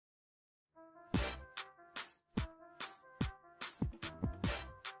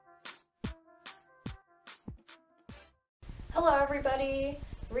Hello everybody!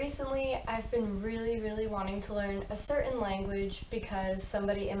 Recently I've been really wanting to learn a certain language because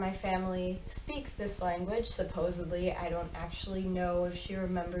somebody in my family speaks this language. Supposedly, I don't actually know if she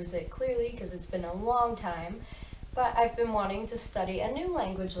remembers it clearly because it's been a long time, but I've been wanting to study a new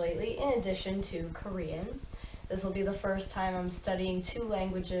language lately in addition to Korean. This will be the first time I'm studying two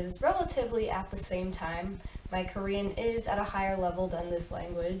languages relatively at the same time. My Korean is at a higher level than this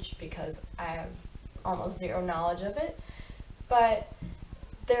language because I have almost zero knowledge of it. But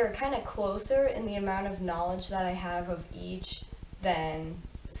they're kind of closer in the amount of knowledge that I have of each than,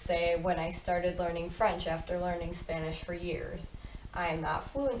 say, when I started learning French after learning Spanish for years. I am not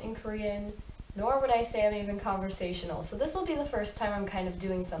fluent in Korean, nor would I say I'm even conversational, so this will be the first time I'm kind of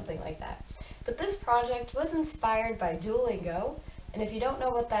doing something like that. But this project was inspired by Duolingo, and if you don't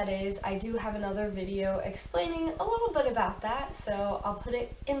know what that is, I do have another video explaining a little bit about that, so I'll put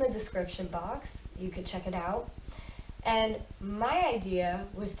it in the description box. You could check it out. And my idea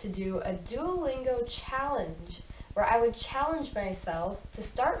was to do a Duolingo challenge where I would challenge myself to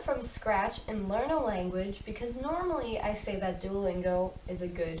start from scratch and learn a language, because normally I say that Duolingo is a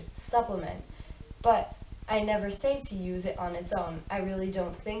good supplement, but I never say to use it on its own. I really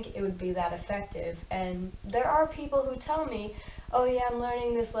don't think it would be that effective, and there are people who tell me, oh yeah, I'm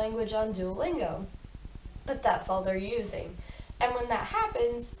learning this language on Duolingo, but that's all they're using. And when that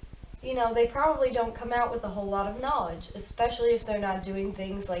happens, they probably don't come out with a whole lot of knowledge, especially if they're not doing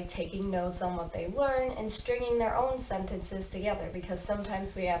things like taking notes on what they learn and stringing their own sentences together, because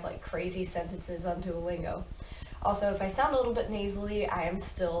sometimes we have like crazy sentences on Duolingo. Also, if I sound a little bit nasally, I am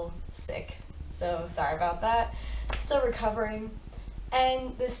still sick, so sorry about that. Still recovering.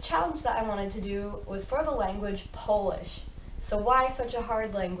 And this challenge that I wanted to do was for the language Polish. So why such a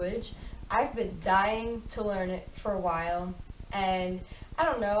hard language? I've been dying to learn it for a while, and I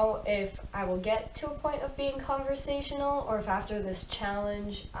don't know if I will get to a point of being conversational or if after this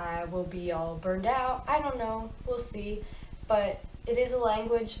challenge I will be all burned out. I don't know, we'll see. But it is a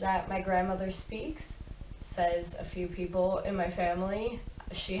language that my grandmother speaks, says a few people in my family.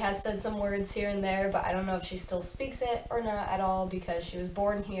 She has said some words here and there, but I don't know if she still speaks it or not at all because she was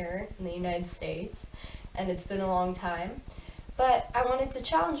born here in the United States and it's been a long time. But I wanted to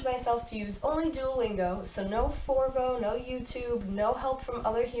challenge myself to use only Duolingo, so no Forvo, no YouTube, no help from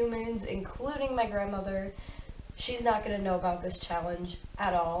other humans, including my grandmother. She's not going to know about this challenge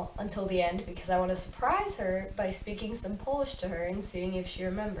at all until the end because I want to surprise her by speaking some Polish to her and seeing if she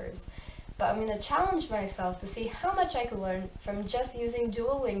remembers. But I'm going to challenge myself to see how much I can learn from just using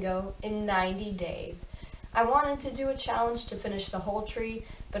Duolingo in 90 days. I wanted to do a challenge to finish the whole tree,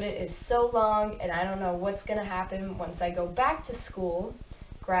 but it is so long and I don't know what's going to happen once I go back to school,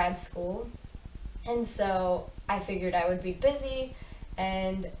 grad school. And so I figured I would be busy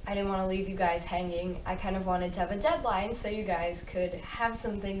and I didn't want to leave you guys hanging. I kind of wanted to have a deadline so you guys could have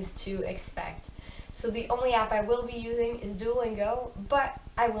some things to expect. So the only app I will be using is Duolingo, but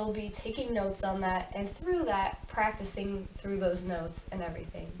I will be taking notes on that and through that practicing through those notes and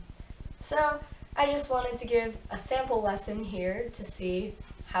everything. So I just wanted to give a sample lesson here to see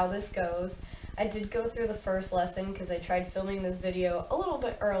how this goes. I did go through the first lesson because I tried filming this video a little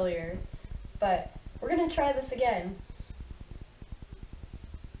bit earlier, but we're going to try this again.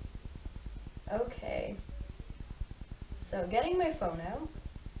 Okay, so getting my phone out.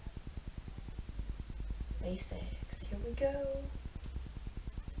 Basics, here we go.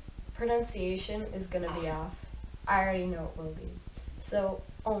 Pronunciation is going to be off. I already know it will be. So,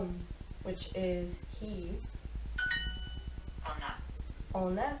 which is he.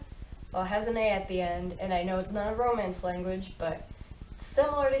 Ona. Well, it has an A at the end, and I know it's not a Romance language, but it's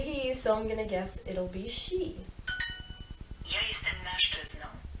similar to he, so I'm gonna guess it'll be she. Ja jestem mężczyzną.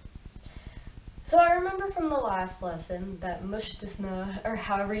 So I remember from the last lesson that mężczyzna, or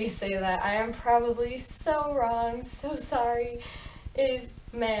however you say that, I am probably so wrong, so sorry, is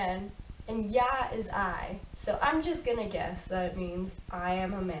man, and ja is I. So I'm just gonna guess that it means I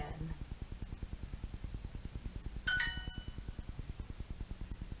am a man.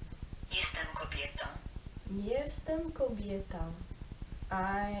 Jestem kobietą. Jestem kobietą.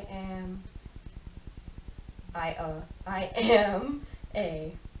 I am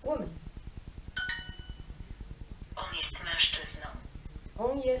a woman. On jest mężczyzną.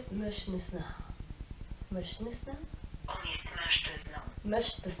 On jest mężczyzną. Mężczyzną? On jest mężczyzną.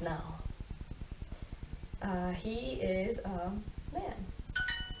 Mężczyzną. He is a man.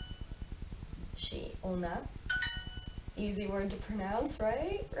 She, ona. Easy word to pronounce,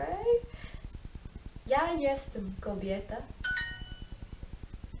 right? Right? Ja jestem kobieta.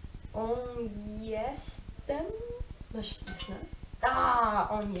 On jestem mężczyzna.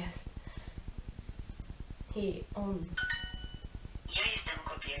 On jest. He, on.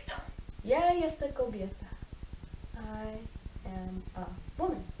 Ja jestem kobieta. I am a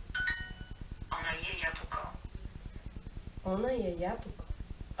woman. Ona je jabłko. Ona je jabłko.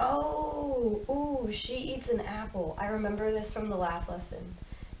 Oh, ooh, she eats an apple. I remember this from the last lesson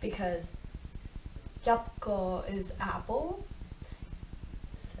because jabłko is apple.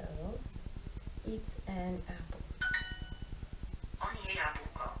 So, eats an apple. On je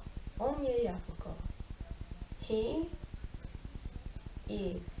jabłko. On je jabłko. He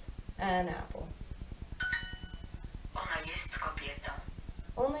eats an apple. Ona jest kobietą.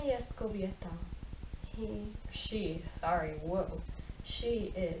 Ona jest kobieta. She is a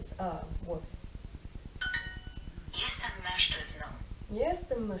woman. Jestem mężczyzną.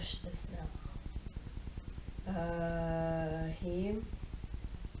 Jestem mężczyzną. He.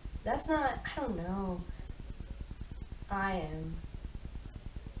 That's not, I don't know. I am.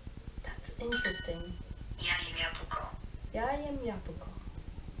 That's interesting. Ja jem jabłko. Ja jem jabłko.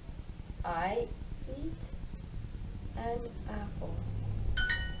 I eat an apple.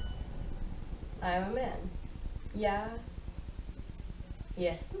 I'm a man. Ja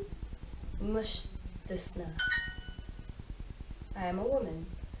jestem mężczyzna. I am a woman.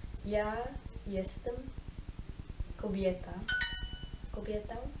 Ja jestem kobieta.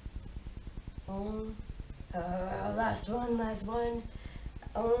 Kobietą. Last one.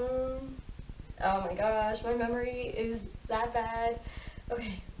 Oh my gosh, my memory is that bad.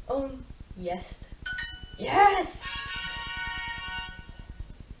 Okay, jest. Yes!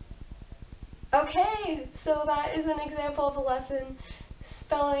 Okay, so that is an example of a lesson.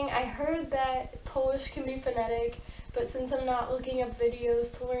 Spelling, I heard that Polish can be phonetic, but since I'm not looking up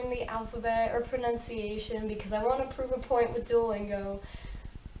videos to learn the alphabet or pronunciation because I want to prove a point with Duolingo,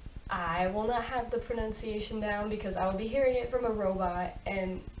 I will not have the pronunciation down because I will be hearing it from a robot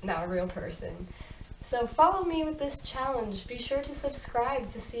and not a real person. So follow me with this challenge. Be sure to subscribe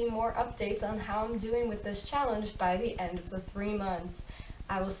to see more updates on how I'm doing with this challenge by the end of the 3 months.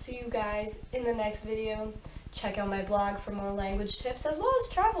 I will see you guys in the next video. Check out my blog for more language tips as well as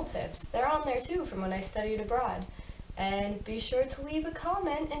travel tips. They're on there too from when I studied abroad. And be sure to leave a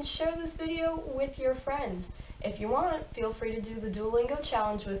comment and share this video with your friends. If you want, feel free to do the Duolingo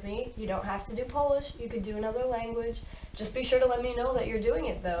challenge with me. You don't have to do Polish, you could do another language. Just be sure to let me know that you're doing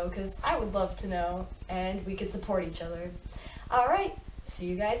it though, because I would love to know and we could support each other. Alright, see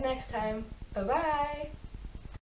you guys next time. Bye bye!